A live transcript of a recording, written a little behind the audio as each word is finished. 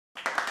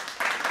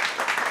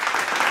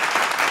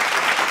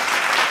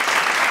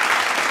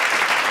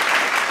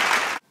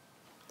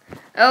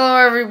Hello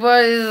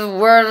everybody, this is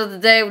Word of the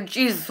Day with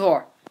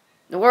Jesusaur.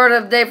 The word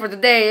of the day for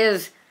today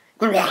is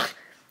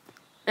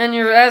and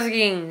you're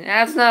asking,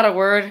 that's not a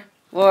word.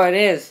 Well, it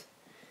is.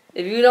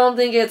 If you don't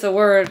think it's a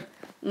word,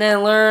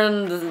 then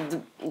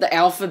learn the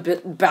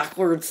alphabet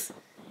backwards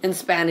in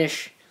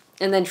Spanish,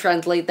 and then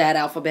translate that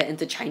alphabet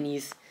into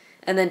Chinese,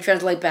 and then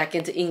translate back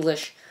into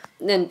English,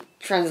 and then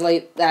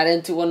translate that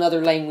into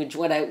another language,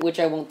 which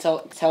I won't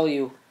tell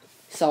you.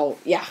 So,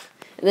 yeah.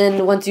 And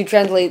then once you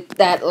translate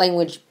that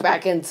language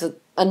back into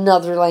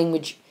another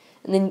language,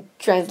 and then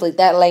translate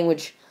that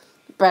language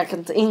back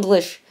into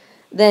English,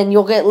 then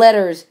you'll get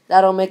letters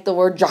that'll make the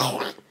word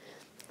jah.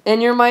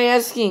 And you're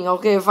asking,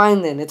 okay,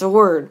 fine then, it's a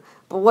word.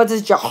 But what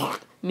does jah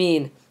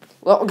mean?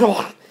 Well,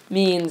 jah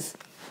means,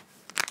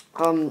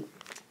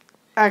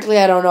 actually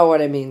I don't know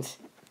what it means.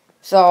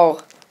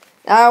 So,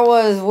 that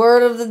was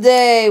word of the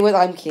day with,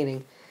 I'm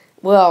kidding.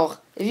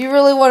 Well, if you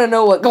really want to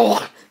know what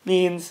jah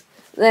means,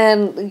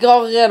 then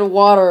go get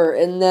water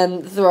and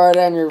then throw it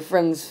on your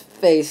friend's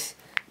face.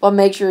 But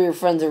make sure your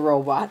friend's a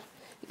robot.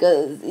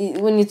 Because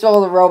when you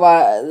throw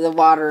the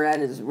water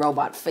at his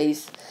robot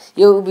face,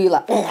 you'll be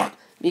like,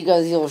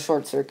 because you'll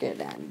short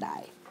circuit and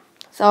die.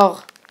 So,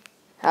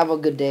 have a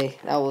good day.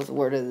 That was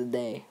word of the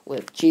day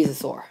with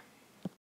Jesusaur.